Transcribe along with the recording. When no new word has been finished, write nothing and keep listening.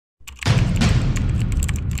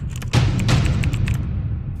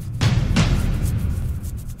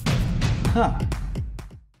Huh.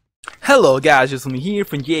 Hello guys, it's me here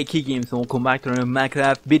from JK Games and welcome back to another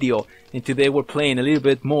Minecraft video. And today we're playing a little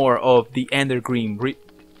bit more of the Ender Dream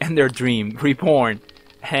Reborn.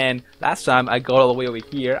 And last time I got all the way over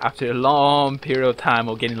here after a long period of time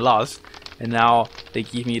of getting lost. And now they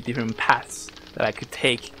give me different paths that I could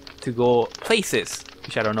take to go places,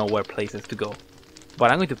 which I don't know where places to go. But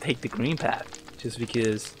I'm going to take the green path, just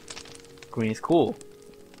because green is cool.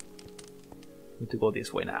 I need to go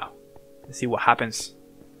this way now. Let's see what happens.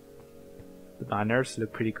 The banners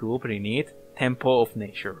look pretty cool, pretty neat. Temple of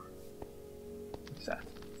Nature. What's that?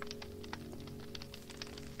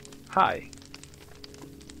 Hi.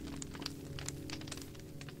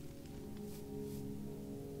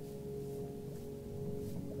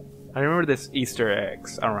 I remember there's Easter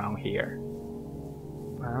eggs around here.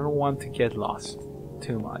 I don't want to get lost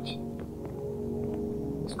too much.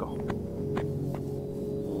 Let's go.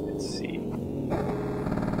 Let's see.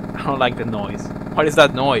 I don't like the noise. What is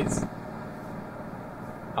that noise?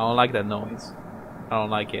 I don't like that noise. I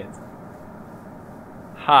don't like it.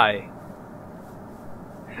 Hi.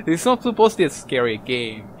 This is not supposed to be a scary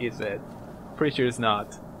game, is it? Pretty sure it's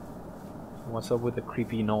not. What's up with the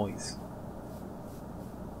creepy noise?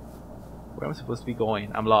 Where am I supposed to be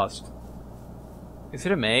going? I'm lost. Is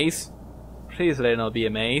it a maze? Please let it not be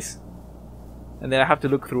a maze. And then I have to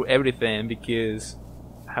look through everything because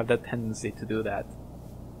I have that tendency to do that.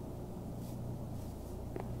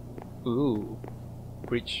 Ooh.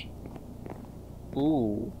 Bridge.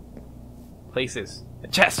 Ooh. Places. A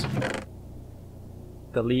chest!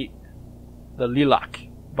 The Lilac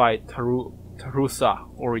by Taruza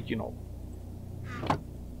original.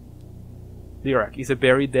 Lilac is a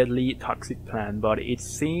very deadly toxic plant, but it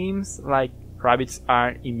seems like rabbits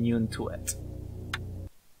are immune to it.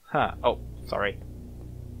 Huh. Oh, sorry.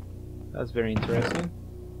 That's very interesting.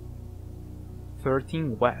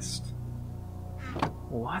 13 West.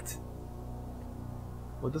 What?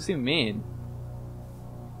 What does it mean?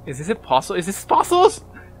 Is this a puzzle? Is this puzzles?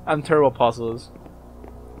 I'm terrible at puzzles.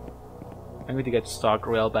 I'm going to get stuck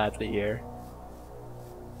real badly here.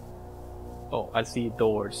 Oh, I see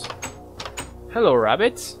doors. Hello,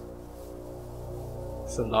 rabbits.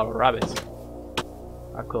 It's a lot of rabbits.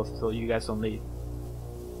 I'm close so you guys don't leave.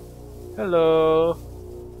 Hello.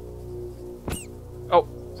 Oh,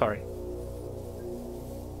 sorry.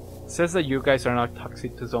 It says that you guys are not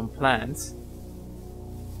toxic to some plants.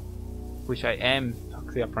 Which I am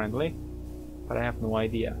toxic apparently. But I have no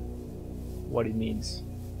idea what it means.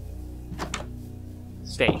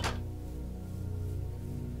 Stay.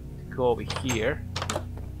 Go over here.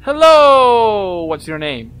 Hello! What's your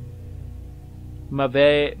name?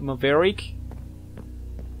 Maverick?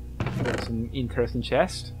 There's an interesting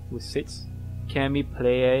chest with seats. Can be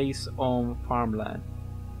placed on farmland.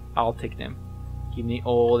 I'll take them. Give me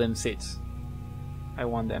all them seats. I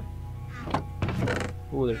want them.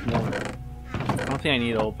 Ooh, there's more. I don't think I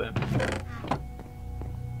need all of them.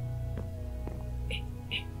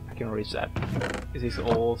 I can reach that. Is this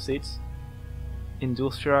all seats?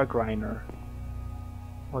 Industrial grinder.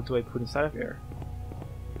 What do I put inside of here?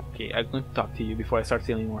 Okay, I'm going to talk to you before I start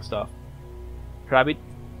stealing more stuff.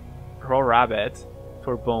 Raw rabbit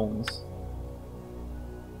for bones.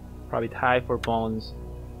 Rabbit hide for bones.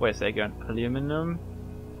 Wait a second. Aluminum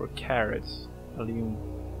for carrots. Aluminum.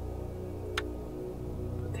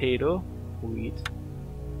 Potato, wheat.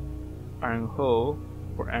 Iron hoe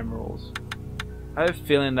for emeralds. I have a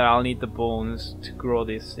feeling that I'll need the bones to grow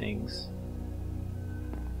these things.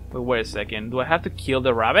 But wait a second, do I have to kill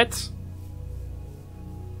the rabbits?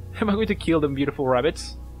 Am I going to kill the beautiful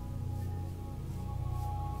rabbits?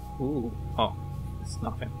 Ooh, oh, it's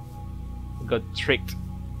nothing. I got tricked.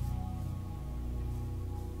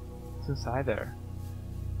 What's inside there?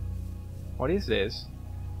 What is this?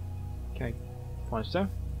 Can I punch them?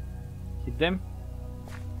 Hit them?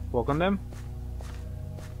 Walk on them?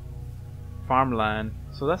 Farmland.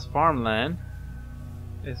 So that's farmland.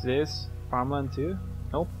 Is this farmland too?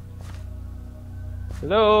 Nope.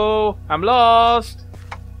 Hello? I'm lost!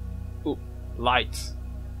 Ooh, lights.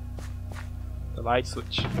 The light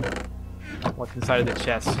switch. What's inside of the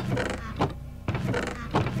chest?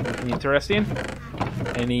 Anything interesting?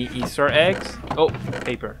 Any Easter eggs? Oh,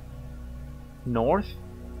 paper. North?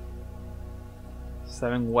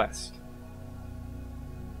 7 West.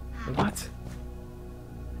 What?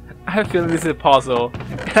 I have a feeling this is a puzzle.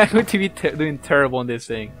 And I'm going to be doing terrible on this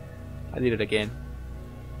thing. I did it again.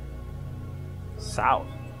 South.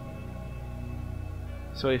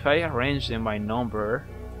 So if I arrange them by number,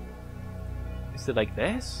 is it like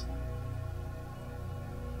this?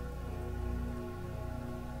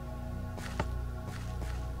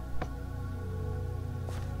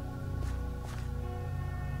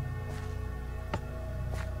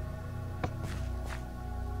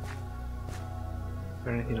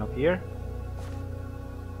 Something up here?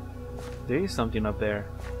 There is something up there.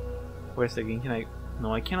 Wait a second, can I...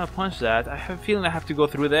 No, I cannot punch that. I have a feeling I have to go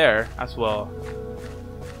through there as well.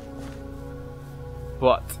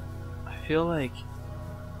 But I feel like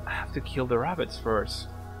I have to kill the rabbits first.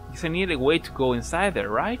 Because I need a way to go inside there,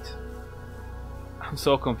 right? I'm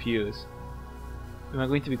so confused. Am I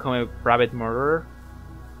going to become a rabbit murderer?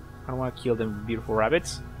 I don't want to kill them beautiful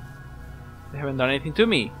rabbits. They haven't done anything to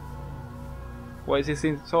me. Why is this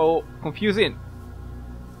thing so confusing?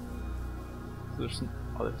 There's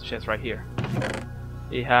another chest right here.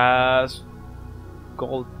 It has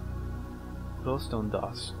gold glowstone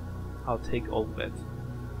dust. I'll take all of it.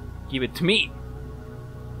 Give it to me!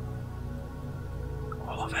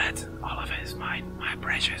 All of it is mine, my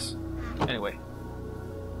precious. Anyway,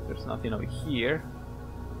 there's nothing over here.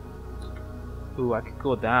 Ooh, I could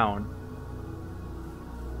go down.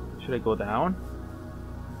 Should I go down?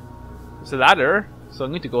 There's a ladder, so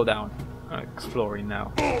I'm going to go down. I'm exploring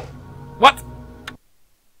now. What?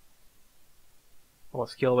 I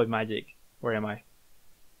was killed by magic. Where am I?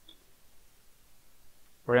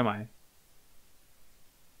 Where am I?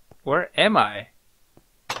 Where am I?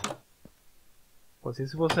 Was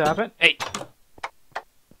this supposed to happen? Hey!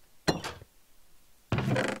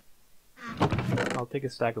 I'll take a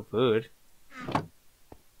stack of food.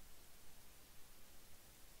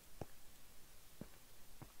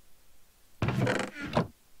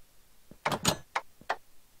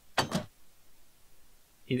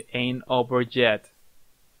 It ain't over yet.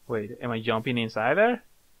 Wait, am I jumping inside there?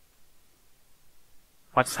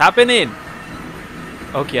 What's happening?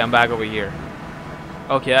 Okay, I'm back over here.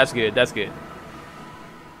 Okay, that's good, that's good.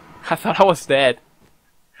 I thought I was dead.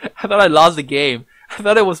 I thought I lost the game. I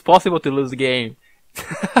thought it was possible to lose the game.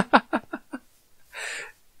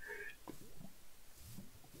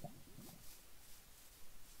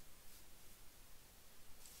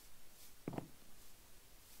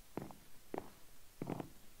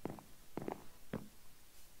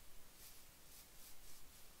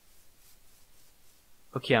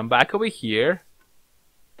 Okay, I'm back over here.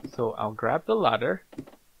 So I'll grab the ladder.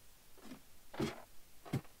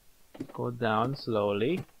 Go down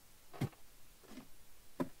slowly.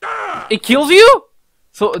 It kills you?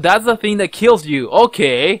 So that's the thing that kills you.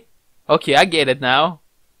 Okay. Okay, I get it now.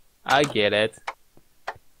 I get it.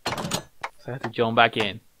 So I have to jump back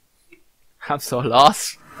in. I'm so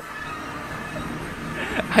lost.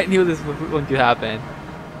 I knew this was going to happen.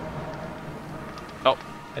 Oh,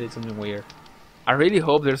 I did something weird. I really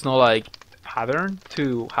hope there's no like pattern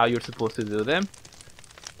to how you're supposed to do them,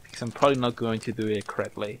 because I'm probably not going to do it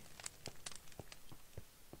correctly.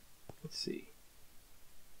 Let's see.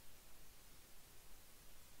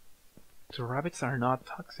 The rabbits are not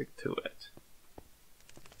toxic to it,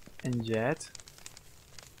 and yet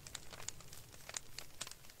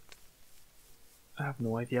I have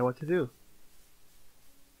no idea what to do.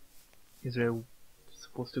 Is there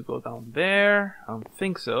supposed to go down there? I don't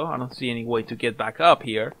think so. I don't see any way to get back up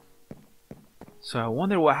here. So I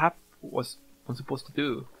wonder what was I'm supposed to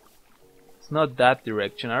do. It's not that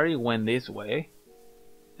direction. I already went this way,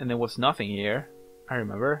 and there was nothing here. I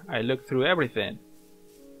remember. I looked through everything.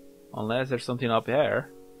 Unless there's something up there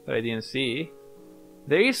that I didn't see.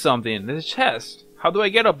 There is something. There's a chest. How do I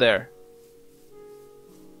get up there?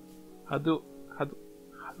 How do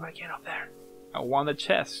I get up there? I want a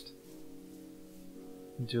chest.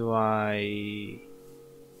 Do I...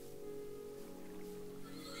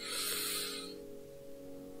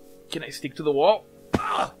 Can I stick to the wall?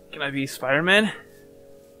 Can I be Spider-Man?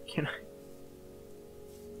 Can I...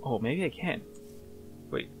 Oh, maybe I can.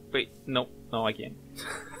 Wait, no, I can't.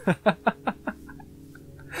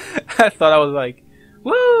 I thought I was like,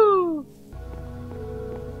 woo!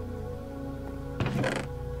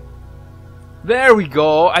 There we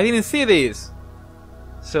go! I didn't see this!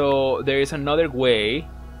 So there is another way.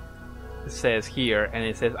 It says here, and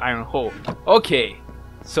it says iron hole. Okay,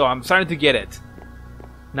 so I'm starting to get it.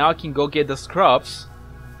 Now I can go get the scrubs.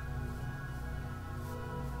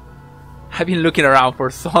 I've been looking around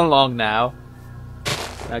for so long now.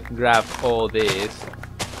 I can grab all this.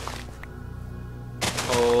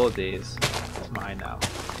 All this. It's mine now.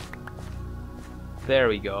 There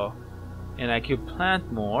we go. And I can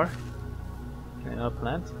plant more. Can I not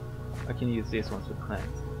plant? I can use these ones to plant.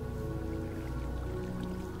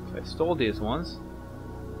 So I stole these ones.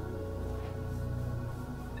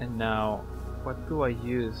 And now, what do I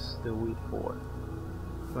use the wheat for?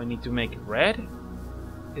 Do I need to make it red?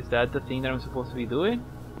 Is that the thing that I'm supposed to be doing?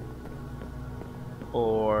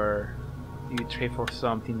 Or do you trade for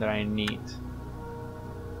something that I need?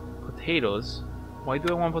 Potatoes? Why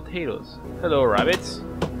do I want potatoes? Hello, rabbits.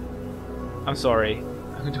 I'm sorry.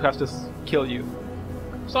 I'm going to have to kill you.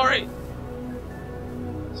 Sorry!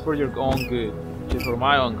 It's for your own good. It's for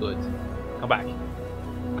my own good. Come back.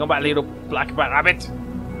 Come back, little black rabbit!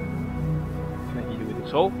 Can I hit you with the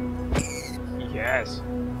soul? Yes!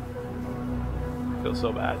 I feel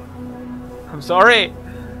so bad. I'm sorry!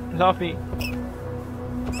 Love me!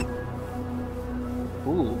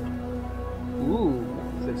 Ooh. Ooh.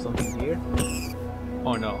 Is there something here?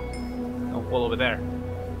 Oh no. Don't fall over there.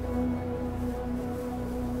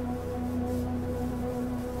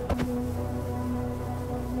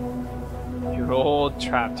 You're all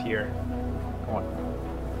trapped here. Come on.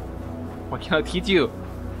 Why can't I hit you?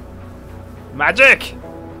 Magic!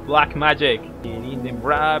 Black magic. Eating them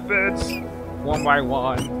rabbits one by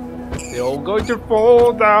one. They're all going to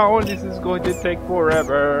fall down. This is going to take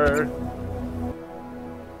forever.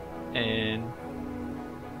 And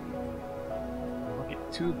okay,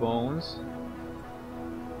 2 bones.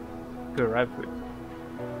 Good right foot.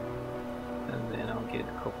 And then I'll get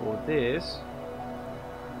a couple of this.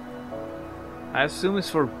 I assume it's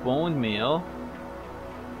for bone meal.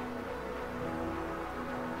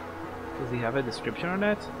 Does he have a description on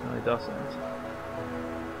it? No, it doesn't. I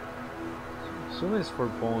assume it's for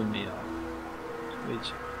bone meal.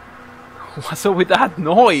 Which... what's up with that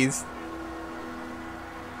noise?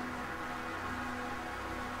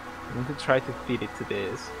 I'm going to try to feed it to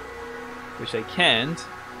this. Which I can't.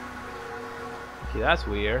 Okay, that's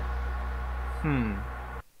weird.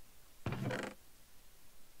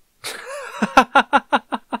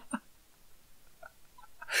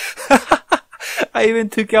 I even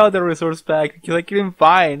took out the resource pack because I couldn't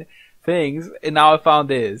find things, and now I found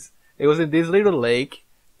this. It was in this little lake.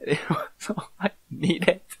 It was all I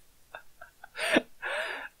needed.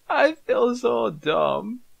 I feel so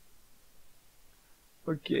dumb.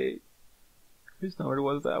 Okay. Which number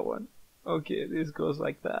was that one? Okay, this goes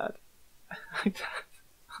like that. Oh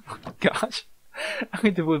my gosh. I'm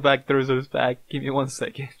going to put back the resource pack. Give me 1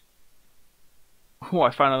 second. Oh,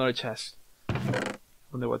 I found another chest.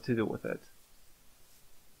 Wonder what to do with it.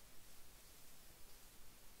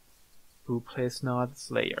 Who plays not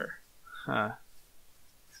Slayer? Huh.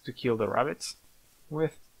 To kill the rabbits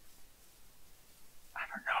with? I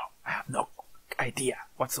don't know. I have no idea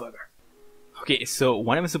whatsoever. Okay, so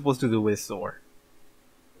what am I supposed to do with sword?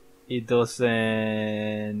 It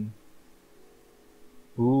doesn't...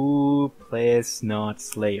 Who plays not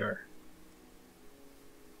Slayer?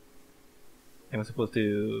 Am I supposed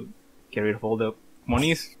to get rid of all the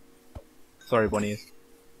bunnies? Sorry, bunnies.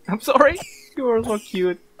 I'm sorry! You are so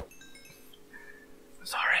cute. I'm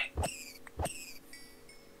sorry.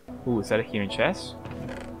 Ooh, is that a hidden chest?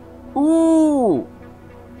 Ooh!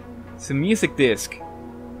 It's a music disc.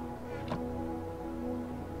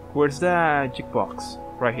 Where's the jukebox?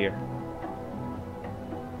 Right here.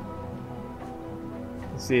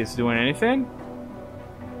 Let's see, it's doing anything?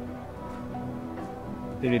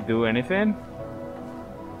 Did it do anything?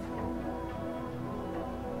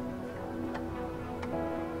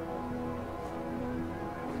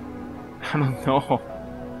 I don't know.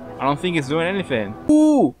 I don't think it's doing anything.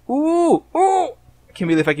 Ooh! Ooh! Ooh! I can't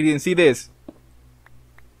believe I didn't see this.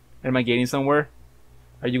 Am I getting somewhere?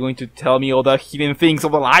 Are you going to tell me all the hidden things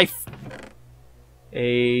of the life?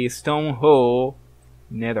 A stone hole,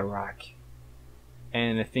 netherrack,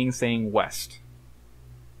 and a thing saying west.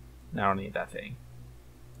 I don't need that thing.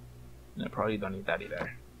 And I probably don't need that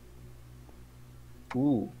either.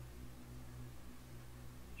 Ooh.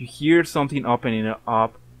 You hear something opening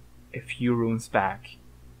up a few rooms back.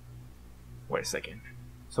 Wait a second.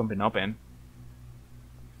 Something open.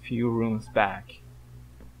 Few rooms back.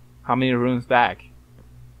 How many rooms back?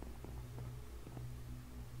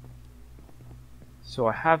 So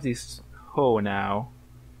I have this hole now.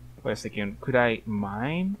 Wait a second. Could I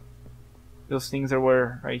mine? Those things that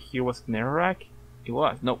were right here was netherrack? It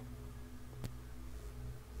was. Nope.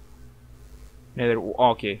 Nether.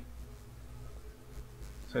 Okay.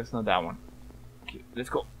 So it's not that one. Okay, let's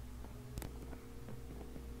go.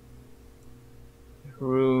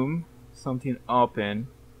 Room. Something open.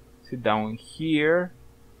 Sit down here.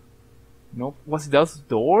 Nope. Was it those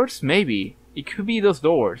doors? Maybe. It could be those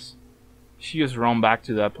doors. She just run back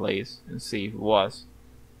to that place and see if it was.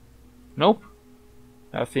 Nope.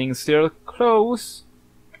 That thing's still close.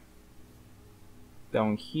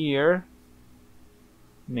 Down here.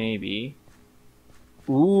 Maybe.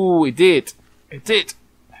 Ooh, it did. It did.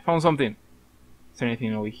 I found something. Is there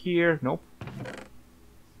anything over here? Nope.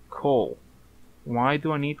 Coal. Why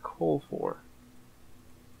do I need coal for?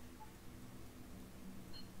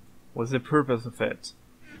 What's the purpose of it?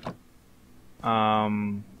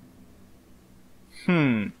 I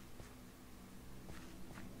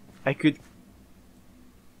could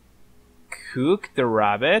cook the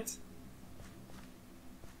rabbit?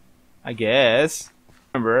 I guess.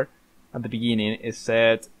 Remember, at the beginning it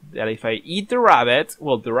said that if I eat the rabbit,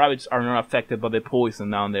 well, the rabbits are not affected by the poison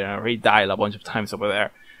down there. I already died a bunch of times over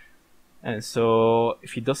there. And so,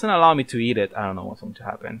 if he doesn't allow me to eat it, I don't know what's going to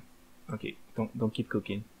happen. Okay, don't keep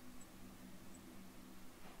cooking.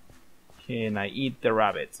 Can I eat the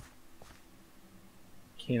rabbit?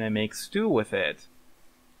 Can I make stew with it?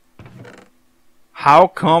 How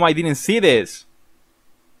come I didn't see this?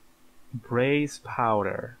 Braised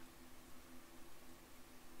powder.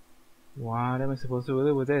 What am I supposed to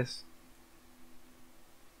do with this?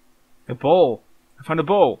 A bowl. I found a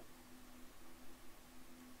bowl.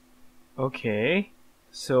 Okay.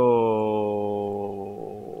 So...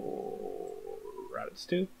 rabbit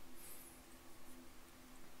stew?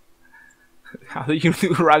 How do you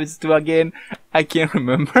do rabbit stew again? I can't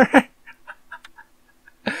remember.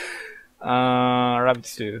 Rabbit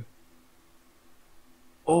stew.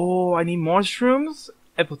 Oh, I need mushrooms,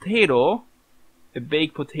 a potato, a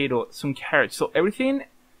baked potato, some carrots. So everything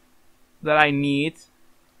that I need.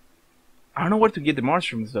 I don't know where to get the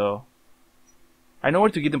mushrooms though. I know where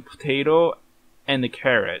to get the potato and the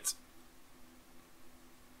carrot.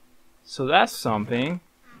 So that's something.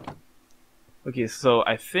 Okay, so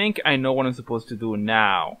I think I know what I'm supposed to do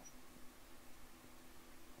now.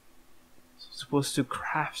 So I'm supposed to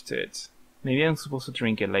craft it. Maybe I'm supposed to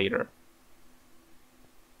drink it later.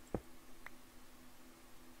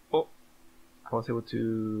 Oh, I was able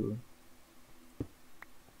to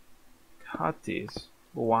cut this.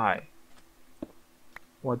 Why?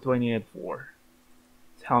 What do I need it for?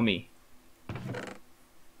 Tell me.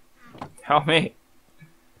 Tell me.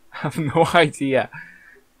 I have no idea.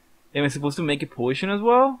 Am I supposed to make a potion as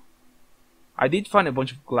well? I did find a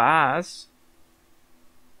bunch of glass.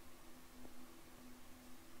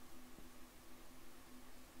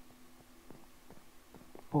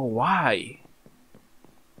 But why?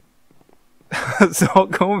 So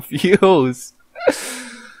confused.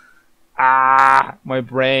 Ah, my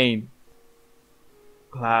brain.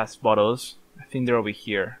 Glass bottles. I think they're over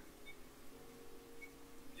here.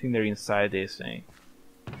 I think they're inside this thing.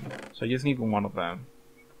 So I just need one of them.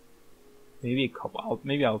 Maybe a couple.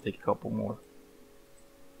 Maybe I'll take a couple more.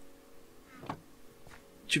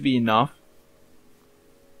 Should be enough.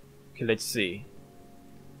 Okay, let's see.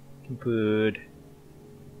 I can put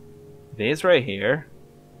this right here.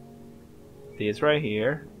 This right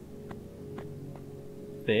here.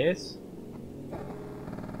 This.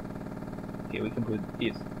 Okay, we can put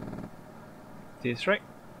this. This right.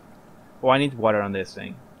 Oh, I need water on this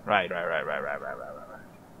thing. Right.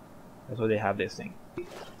 That's why they have this thing.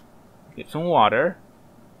 Get some water.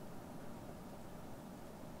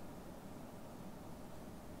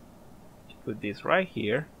 Put this right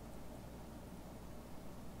here.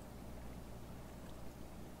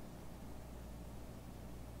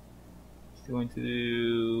 It's going to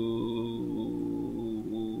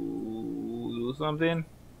do something.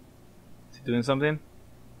 Is it doing something?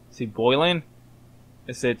 Is it boiling?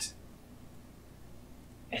 Is it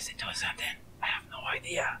doing something? I have no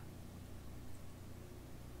idea.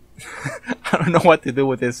 I don't know what to do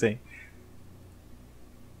with this thing.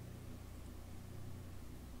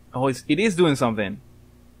 Oh, it is doing something.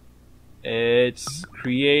 It's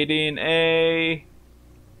creating a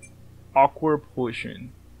awkward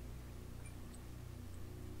potion.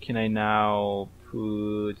 Can I now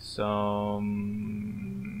put some...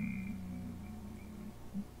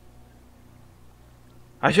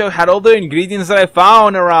 I should have had all the ingredients that I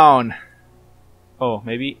found around. Oh,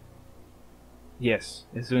 maybe... Yes,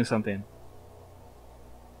 it's doing something.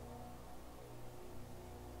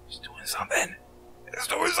 It's doing something. It's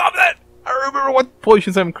doing something! I remember what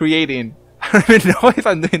potions I'm creating. I don't even know if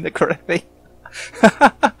I'm doing the correct thing.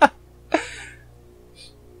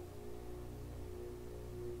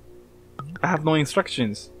 I have no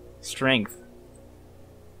instructions. Strength.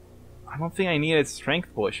 I don't think I need a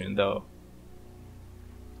strength potion though.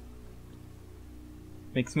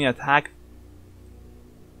 Makes me attack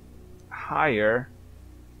higher.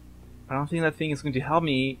 I don't think that thing is going to help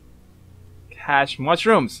me catch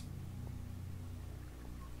mushrooms.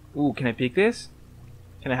 Ooh, can I pick this?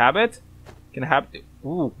 Can I have it? Can I have it?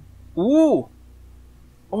 Ooh. Ooh!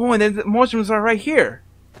 Oh, and then the mushrooms are right here.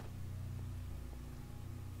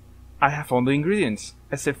 I have found the ingredients,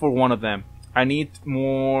 except for one of them. I need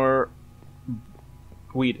more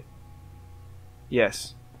weed.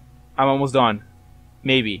 Yes. I'm almost done.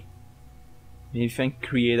 Maybe. Maybe if I can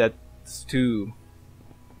create that stew.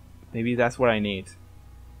 Maybe that's what I need.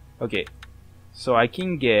 Okay. So I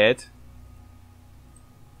can get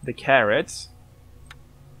the carrots.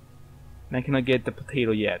 And I cannot get the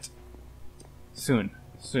potato yet. Soon.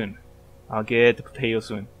 Soon. I'll get the potato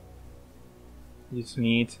soon. Just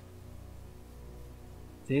need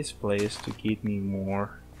this place to give me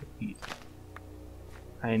more wheat.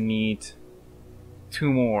 I need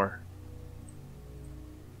 2 more.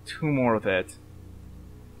 2 more of it.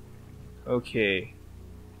 Okay.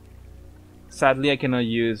 Sadly, I cannot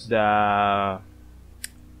use the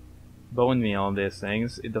bone meal on these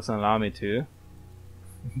things. It doesn't allow me to.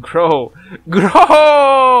 Grow!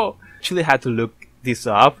 Grow! Actually had to look this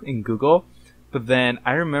up in Google, but then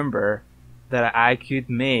I remember that I could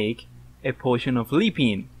make a potion of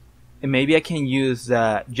leaping, and maybe I can use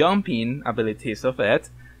the jumping abilities of it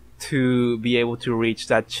to be able to reach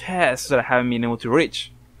that chest that I haven't been able to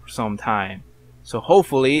reach for some time. So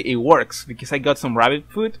hopefully it works, because I got some rabbit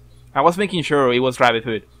food. I was making sure it was rabbit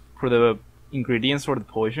food for the ingredients for the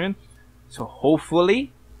potion. So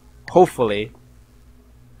hopefully,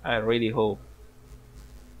 I really hope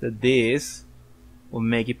that this will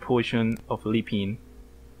make a potion of leaping,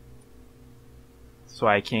 so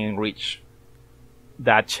I can reach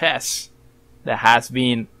that chest that has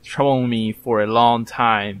been troubling me for a long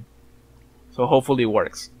time. So hopefully it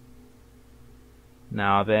works.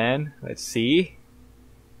 Now then, let's see.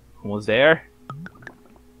 Almost there.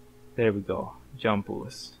 There we go. Jump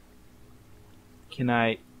boost. Can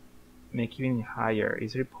I make it even higher?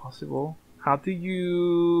 Is it possible? How do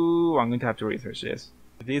you... I'm going to have to research this.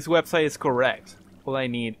 If this website is correct, all I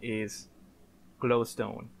need is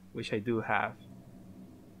glowstone, which I do have.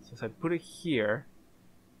 So if I put it here,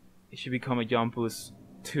 it should become a jump boost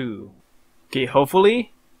 2. Okay,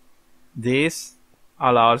 hopefully this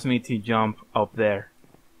allows me to jump up there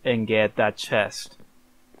and get that chest.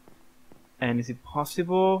 And is it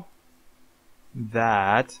possible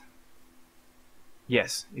that...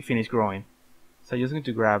 Yes, it finished growing. So I'm just going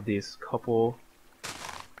to grab these couple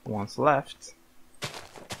ones left.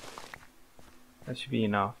 That should be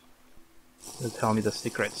enough. It'll tell me the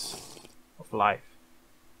secrets of life.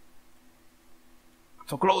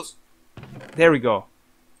 So close! There we go.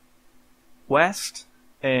 West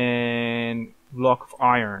and block of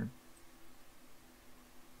iron.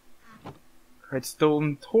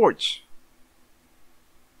 Redstone torch.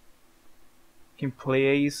 Can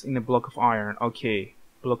place in a block of iron. Okay,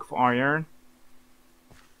 block of iron.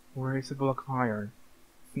 Where is the block of iron?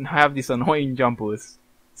 Now I have this annoying jump boost.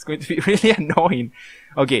 It's going to be really annoying.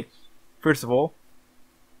 Okay, first of all,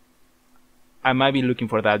 I might be looking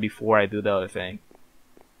for that before I do the other thing.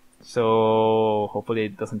 So hopefully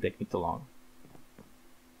it doesn't take me too long.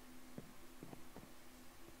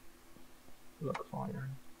 Block of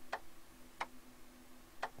iron.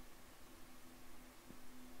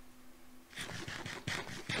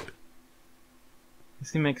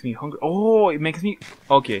 This thing makes me hungry. Oh, it makes me...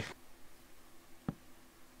 Okay.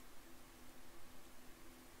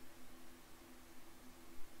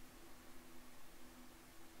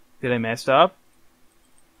 Did I mess up?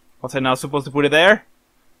 Was I not supposed to put it there?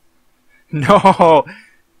 No!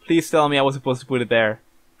 Please tell me I was supposed to put it there.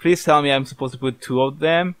 Please tell me I'm supposed to put 2 of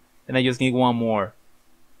them, and I just need 1 more.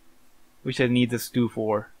 Which I need the stew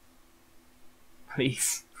for.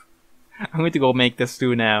 Please. I'm going to go make the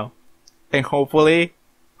stew now. And hopefully,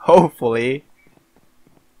 I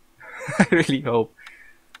really hope,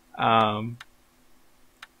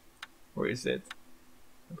 where is it?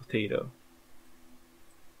 The potato.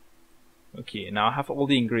 Okay, now I have all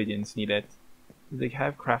the ingredients needed. Do they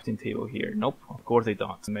have crafting table here? Nope, of course they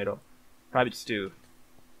don't. Tomato. Rabbit stew.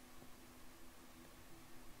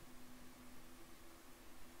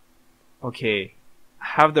 Okay, I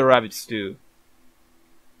have the rabbit stew.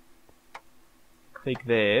 Click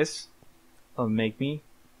this. It'll make me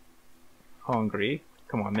hungry.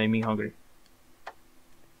 Come on, make me hungry.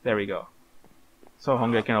 There we go. So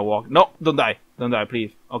hungry I cannot walk. No, don't die. Don't die,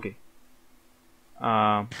 please. Okay.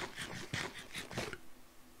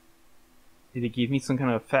 Did it give me some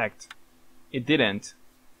kind of effect? It didn't.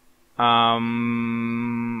 I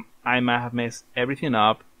might have messed everything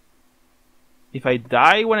up. If I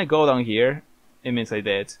die when I go down here, it means I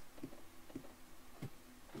did.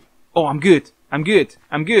 Oh, I'm good. I'm good.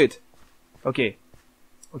 I'm good. Okay.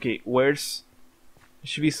 Okay, where's... There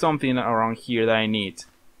should be something around here that I need.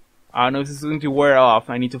 I don't know if this is going to wear off.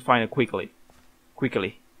 I need to find it quickly.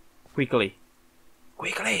 Quickly. Quickly.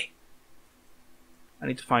 Quickly! I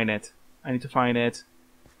need to find it. I need to find it.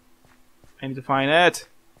 I need to find it.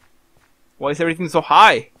 Why is everything so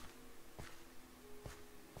high?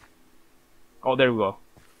 Oh, there we go.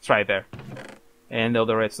 It's right there. And the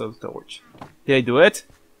other redstone torch. Did I do it?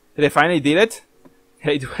 Did I finally did it?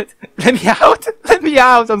 Did I do it? Let me out! Let me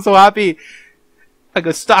out! I'm so happy! I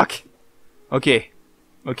got stuck! Okay.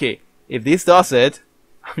 Okay. If this does it,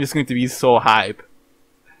 I'm just going to be so hype.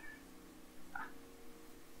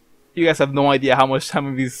 You guys have no idea how much time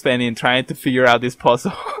I've been spending trying to figure out this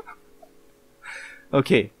puzzle.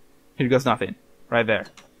 Okay, here goes nothing. Right there.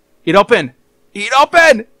 It opened! It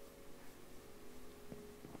opened!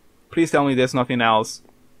 Please tell me there's nothing else.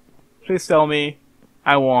 Please tell me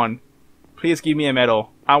I won. Please give me a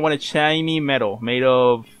medal. I want a shiny medal made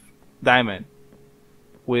of diamond.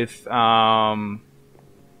 With some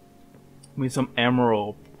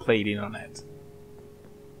emerald plating on it.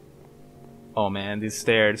 Oh man, these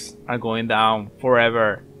stairs are going down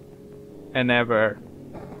forever and ever.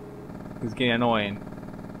 It's getting annoying.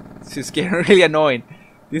 It's just getting really annoying.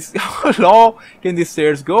 How long can these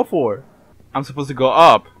stairs go for? I'm supposed to go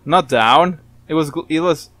up, not down. It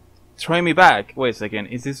was throwing me back. Wait a second,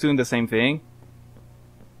 is this doing the same thing?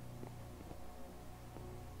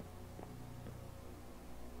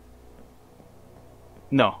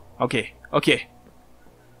 No. Okay. Okay.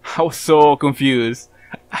 I was so confused.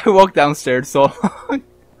 I walked downstairs so long.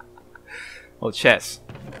 Oh, chess.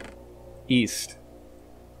 East.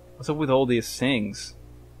 What's up with all these things?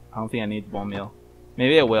 I don't think I need bone meal.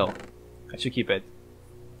 Maybe I will. I should keep it.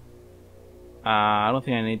 I don't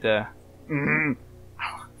think I need the...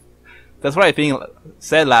 That's what I think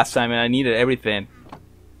said last time, and I needed everything.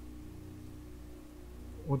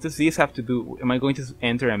 What does this have to do? Am I going to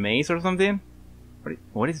enter a maze or something?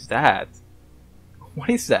 What is that? What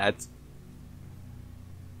is that?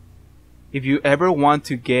 If you ever want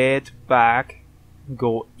to get back,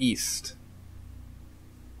 go east.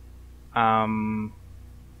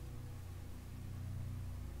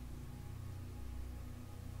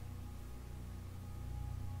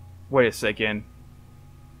 Wait a second.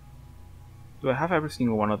 Do I have every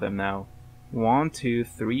single one of them now? 1, 2,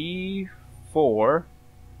 3, 4,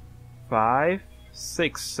 5,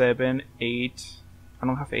 6, 7, 8. I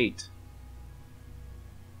don't have 8.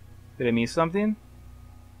 Did I miss something?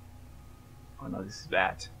 Oh no, this is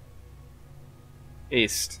bad.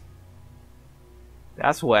 East.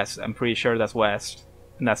 That's west. I'm pretty sure that's west.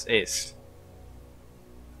 And that's east.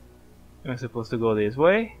 Am I supposed to go this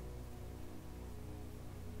way?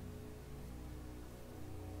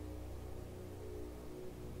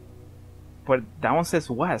 But that one says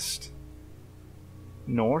west.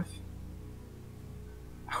 North?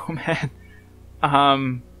 Oh man.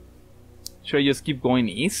 Should I just keep going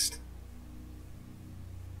east?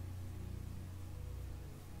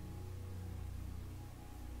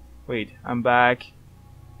 Wait, I'm back.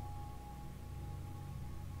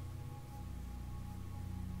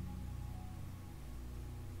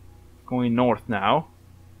 Going north now.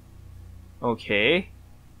 Okay.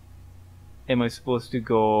 Am I supposed to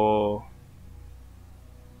go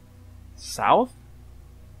south?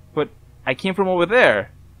 But I came from over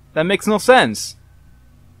there. That makes no sense.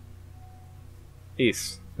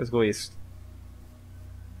 East. Let's go east.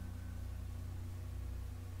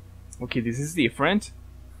 Okay, this is different.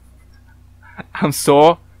 I'm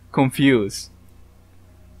so confused.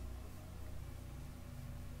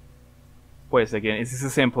 Wait a second, is this the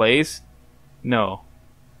same place? No.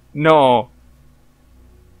 No!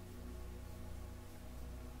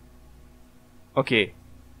 Okay.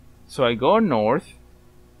 So I go north.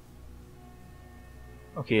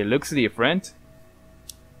 Okay, it looks different.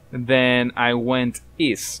 And then I went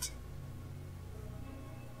east.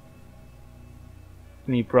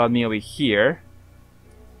 And he brought me over here.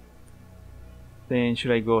 Then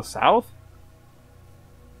should I go south?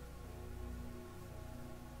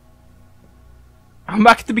 I'm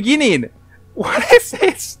back at the beginning! What is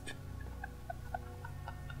this?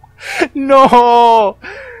 No!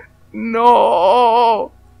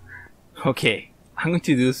 No! Okay, I'm going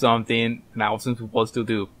to do something that I wasn't supposed to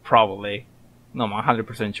do, probably. No, I'm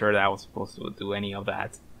 100% sure that I was supposed to do any of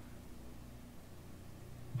that.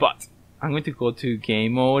 But, I'm going to go to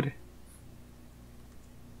game mode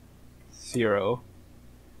 0.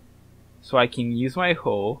 So I can use my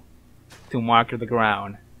hoe to mark the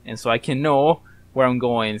ground. And so I can know where I'm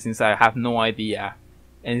going since I have no idea.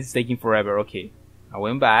 And it's taking forever. Okay, I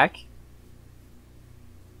went back.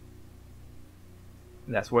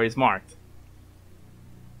 That's where it's marked.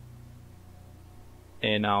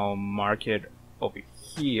 And I'll mark it over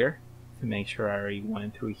here to make sure I already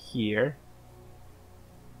went through here.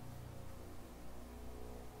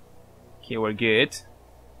 Okay, we're good.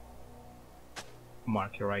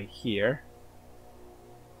 Mark it right here.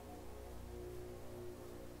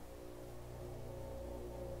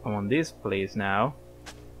 I'm on this place now.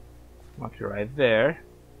 Mark it right there.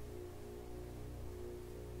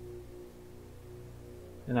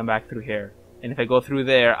 And I'm back through here. And if I go through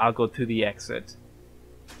there, I'll go to the exit.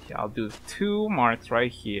 Okay, I'll do 2 marks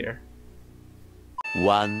right here.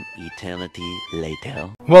 One eternity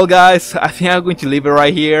later. Well guys, I think I'm going to leave it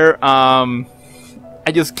right here.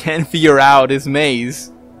 I just can't figure out this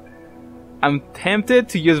maze. I'm tempted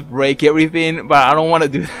to just break everything, but I don't want to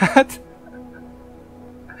do that.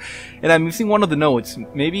 And I'm missing one of the nodes.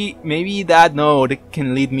 Maybe that node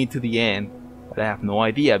can lead me to the end. But I have no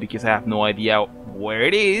idea because I have no idea where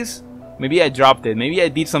it is. Maybe I dropped it. Maybe I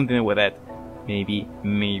did something with it. Maybe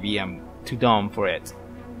I'm too dumb for it.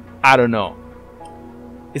 I don't know.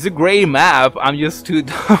 It's a great map. I'm just too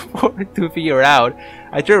dumb for it to figure out.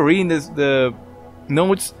 I tried reading the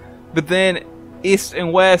notes, but then east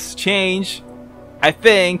and west change. I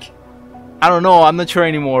think. I don't know. I'm not sure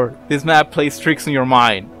anymore. This map plays tricks on your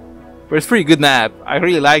mind. But it's a pretty good map. I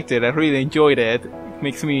really liked it. I really enjoyed it. It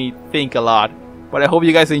makes me think a lot. But I hope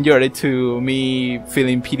you guys enjoyed it too. Me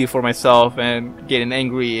feeling pity for myself and getting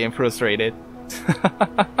angry and frustrated.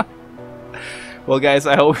 Well guys,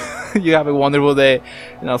 I hope you have a wonderful day.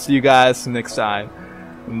 And I'll see you guys next time.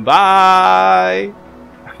 Bye!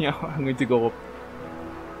 Yeah, I'm going to go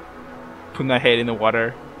put my head in the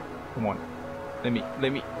water. Come on. Let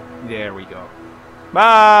me. There we go.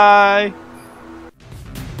 Bye!